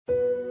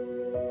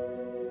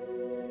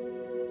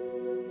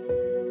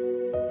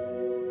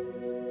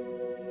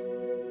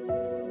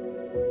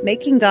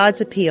Making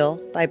God's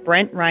Appeal by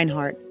Brent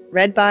Reinhardt,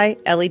 read by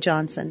Ellie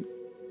Johnson.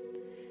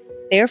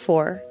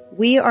 Therefore,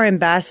 we are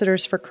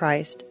ambassadors for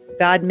Christ,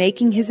 God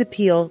making his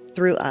appeal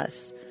through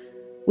us.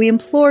 We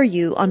implore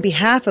you, on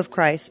behalf of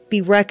Christ,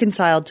 be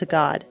reconciled to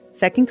God.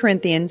 2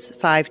 Corinthians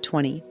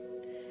 5:20.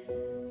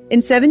 In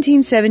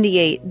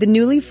 1778, the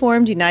newly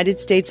formed United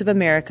States of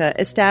America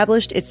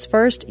established its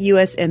first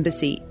U.S.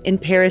 embassy in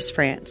Paris,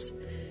 France.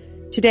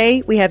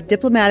 Today, we have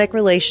diplomatic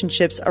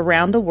relationships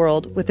around the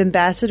world with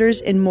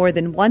ambassadors in more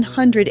than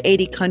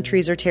 180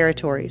 countries or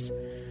territories.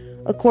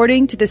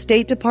 According to the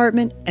State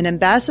Department, an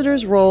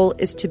ambassador's role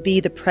is to be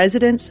the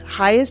president's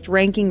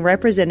highest-ranking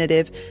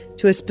representative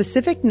to a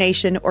specific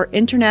nation or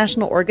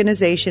international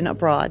organization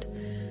abroad.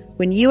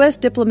 When U.S.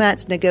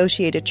 diplomats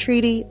negotiate a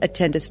treaty,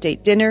 attend a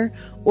state dinner,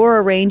 or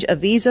arrange a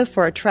visa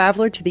for a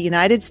traveler to the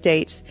United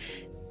States,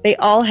 they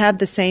all have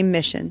the same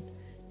mission: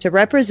 to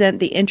represent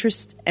the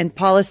interests and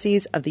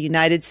policies of the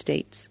United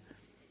States.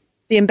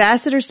 The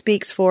ambassador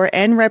speaks for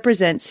and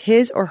represents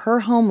his or her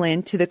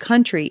homeland to the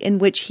country in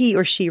which he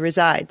or she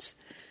resides.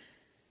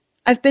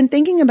 I've been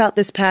thinking about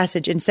this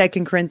passage in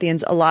 2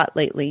 Corinthians a lot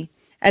lately,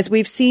 as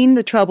we've seen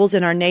the troubles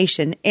in our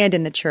nation and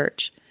in the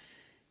church.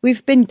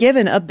 We've been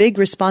given a big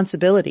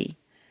responsibility.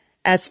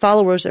 As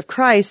followers of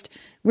Christ,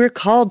 we're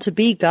called to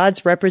be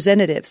God's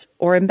representatives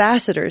or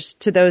ambassadors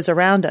to those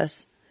around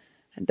us.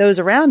 Those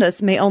around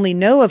us may only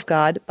know of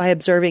God by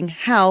observing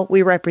how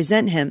we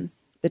represent him.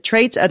 The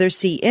traits others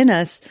see in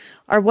us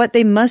are what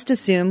they must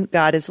assume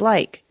God is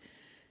like.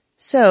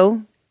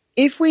 So,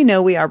 if we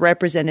know we are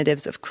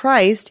representatives of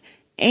Christ,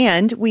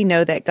 and we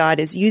know that God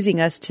is using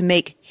us to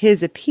make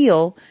his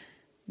appeal,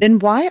 then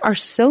why are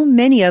so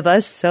many of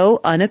us so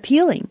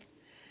unappealing?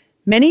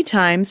 Many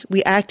times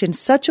we act in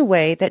such a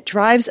way that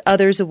drives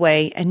others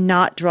away and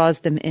not draws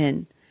them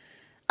in.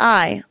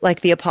 I,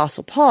 like the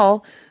Apostle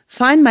Paul,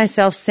 find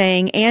myself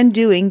saying and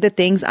doing the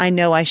things I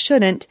know I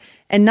shouldn't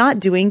and not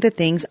doing the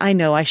things I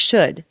know I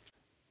should.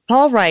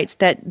 Paul writes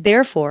that,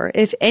 therefore,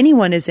 if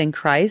anyone is in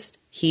Christ,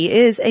 he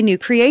is a new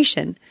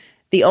creation.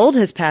 The old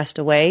has passed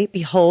away,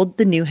 behold,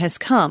 the new has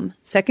come.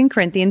 2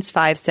 Corinthians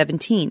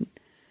 5:17.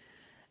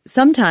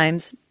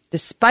 Sometimes,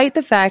 despite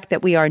the fact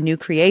that we are new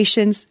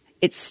creations,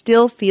 it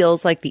still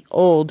feels like the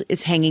old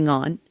is hanging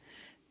on.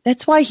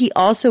 That's why he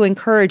also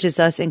encourages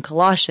us in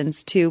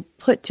Colossians to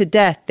put to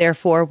death,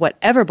 therefore,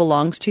 whatever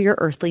belongs to your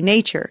earthly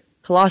nature.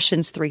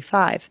 Colossians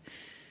 3:5.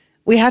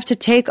 We have to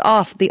take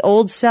off the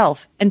old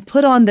self and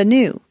put on the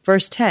new.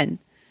 Verse 10.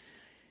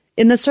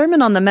 In the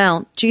Sermon on the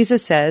Mount,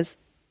 Jesus says,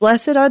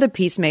 "Blessed are the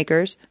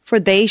peacemakers, for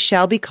they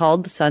shall be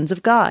called the sons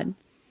of God."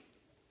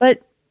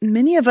 But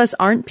many of us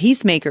aren't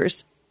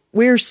peacemakers.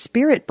 We're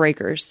spirit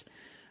breakers.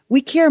 We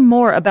care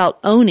more about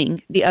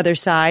owning the other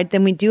side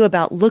than we do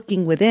about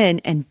looking within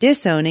and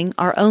disowning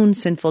our own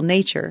sinful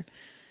nature.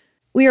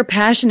 We are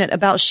passionate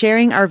about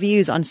sharing our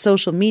views on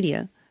social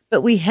media,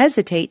 but we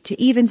hesitate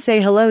to even say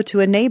hello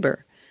to a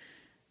neighbor.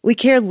 We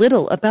care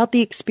little about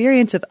the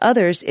experience of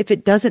others if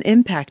it doesn't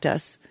impact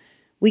us.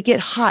 We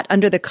get hot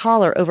under the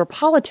collar over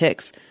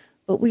politics,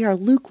 but we are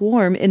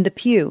lukewarm in the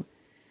pew.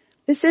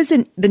 This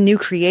isn't the new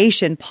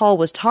creation Paul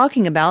was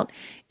talking about.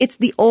 It's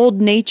the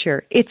old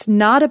nature. It's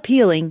not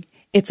appealing.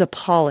 It's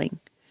appalling.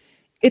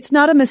 It's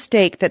not a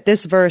mistake that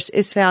this verse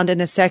is found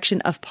in a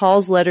section of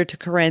Paul's letter to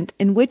Corinth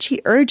in which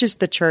he urges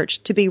the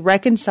church to be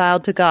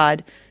reconciled to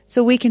God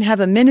so we can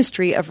have a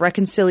ministry of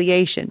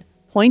reconciliation,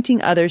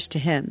 pointing others to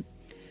him.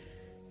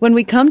 When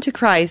we come to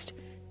Christ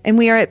and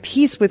we are at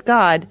peace with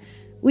God,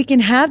 we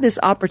can have this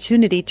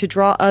opportunity to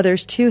draw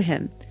others to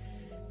him.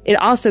 It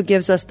also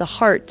gives us the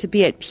heart to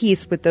be at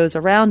peace with those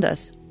around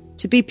us,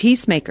 to be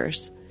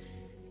peacemakers.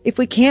 If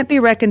we can't be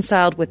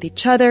reconciled with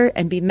each other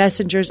and be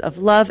messengers of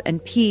love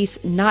and peace,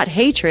 not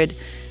hatred,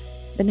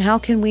 then how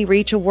can we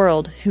reach a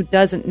world who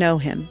doesn't know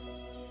him?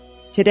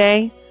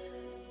 Today,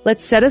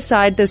 let's set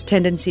aside those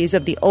tendencies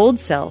of the old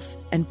self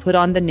and put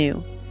on the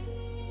new.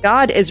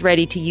 God is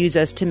ready to use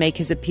us to make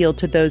his appeal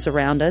to those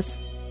around us.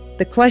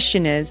 The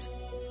question is,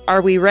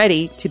 are we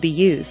ready to be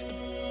used?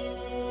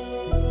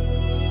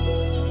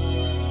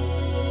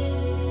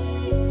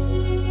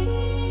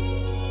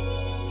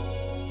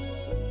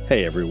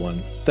 Hey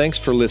everyone, thanks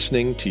for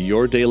listening to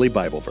Your Daily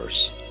Bible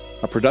Verse,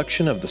 a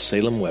production of the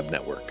Salem Web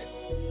Network.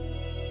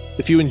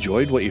 If you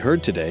enjoyed what you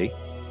heard today,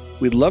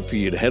 we'd love for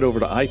you to head over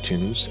to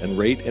iTunes and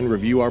rate and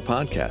review our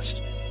podcast.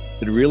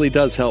 It really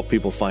does help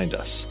people find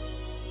us.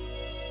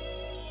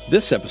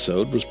 This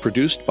episode was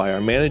produced by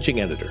our managing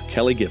editor,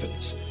 Kelly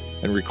Givens,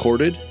 and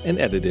recorded and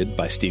edited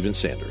by Stephen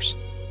Sanders.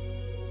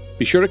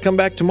 Be sure to come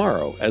back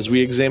tomorrow as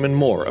we examine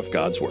more of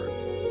God's Word.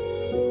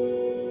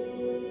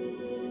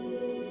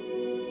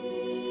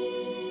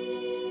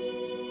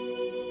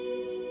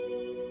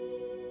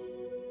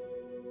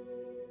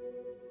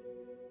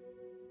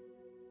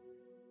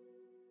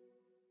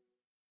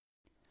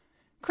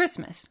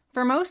 Christmas.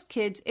 For most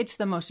kids, it's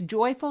the most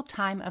joyful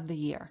time of the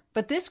year.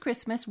 But this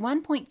Christmas,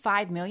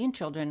 1.5 million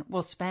children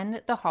will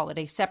spend the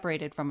holiday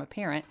separated from a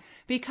parent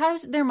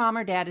because their mom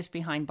or dad is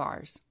behind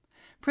bars.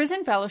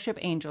 Prison Fellowship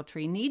Angel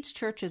Tree needs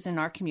churches in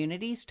our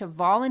communities to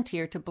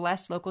volunteer to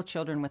bless local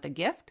children with a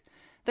gift,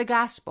 the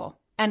gospel,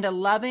 and a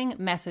loving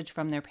message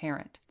from their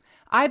parent.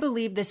 I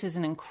believe this is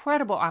an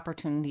incredible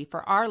opportunity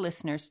for our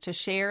listeners to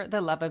share the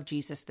love of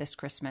Jesus this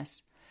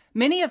Christmas.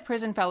 Many of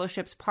Prison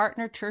Fellowship's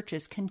partner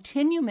churches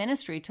continue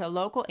ministry to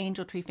local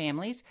Angel Tree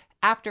families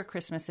after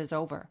Christmas is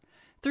over.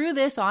 Through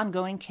this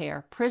ongoing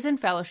care, Prison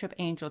Fellowship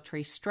Angel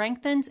Tree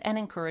strengthens and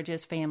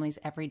encourages families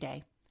every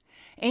day.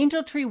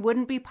 Angel Tree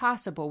wouldn't be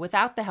possible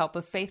without the help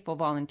of faithful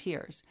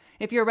volunteers.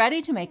 If you're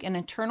ready to make an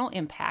eternal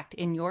impact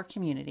in your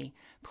community,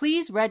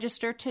 please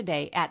register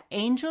today at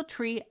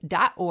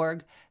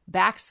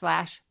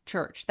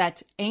angeltree.org/church.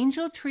 That's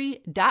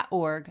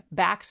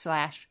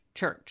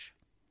angeltree.org/church.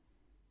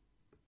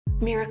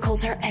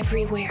 Miracles are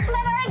everywhere.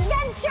 Let our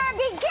adventure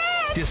begin!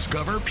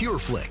 Discover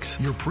PureFlix,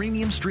 your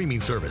premium streaming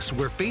service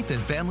where faith and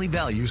family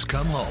values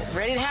come home.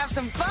 Ready to have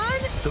some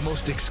fun? The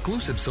most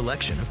exclusive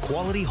selection of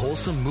quality,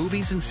 wholesome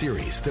movies and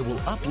series that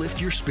will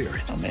uplift your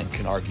spirit. A man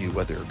can argue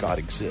whether God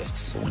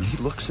exists, but when he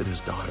looks at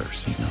his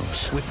daughters, he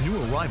knows. With new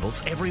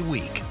arrivals every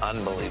week.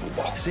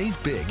 Unbelievable. Save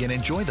big and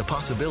enjoy the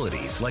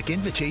possibilities, like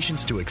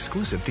invitations to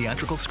exclusive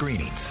theatrical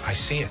screenings. I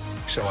see it,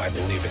 so I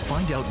believe it.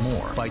 Find out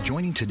more by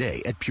joining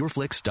today at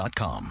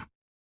pureflix.com.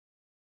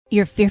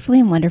 You're fearfully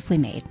and wonderfully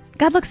made.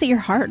 God looks at your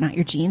heart, not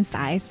your jean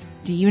size.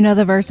 Do you know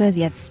the verses,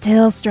 yet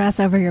still stress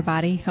over your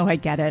body? Oh, I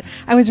get it.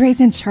 I was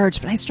raised in church,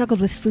 but I struggled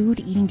with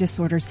food, eating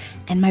disorders,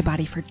 and my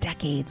body for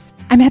decades.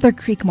 I'm Heather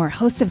Creekmore,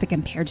 host of the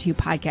Compared to You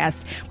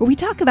podcast, where we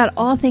talk about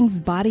all things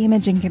body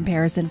image and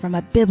comparison from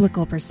a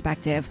biblical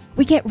perspective.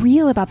 We get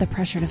real about the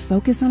pressure to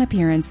focus on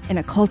appearance in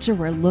a culture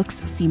where looks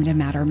seem to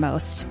matter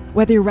most.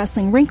 Whether you're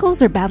wrestling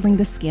wrinkles or battling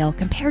the scale,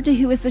 Compared to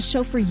You is the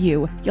show for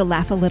you. You'll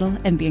laugh a little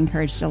and be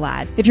encouraged a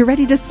lot. If you're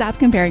ready to stop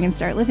comparing and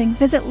start living,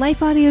 visit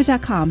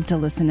lifeaudio.com to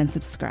listen and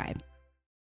subscribe.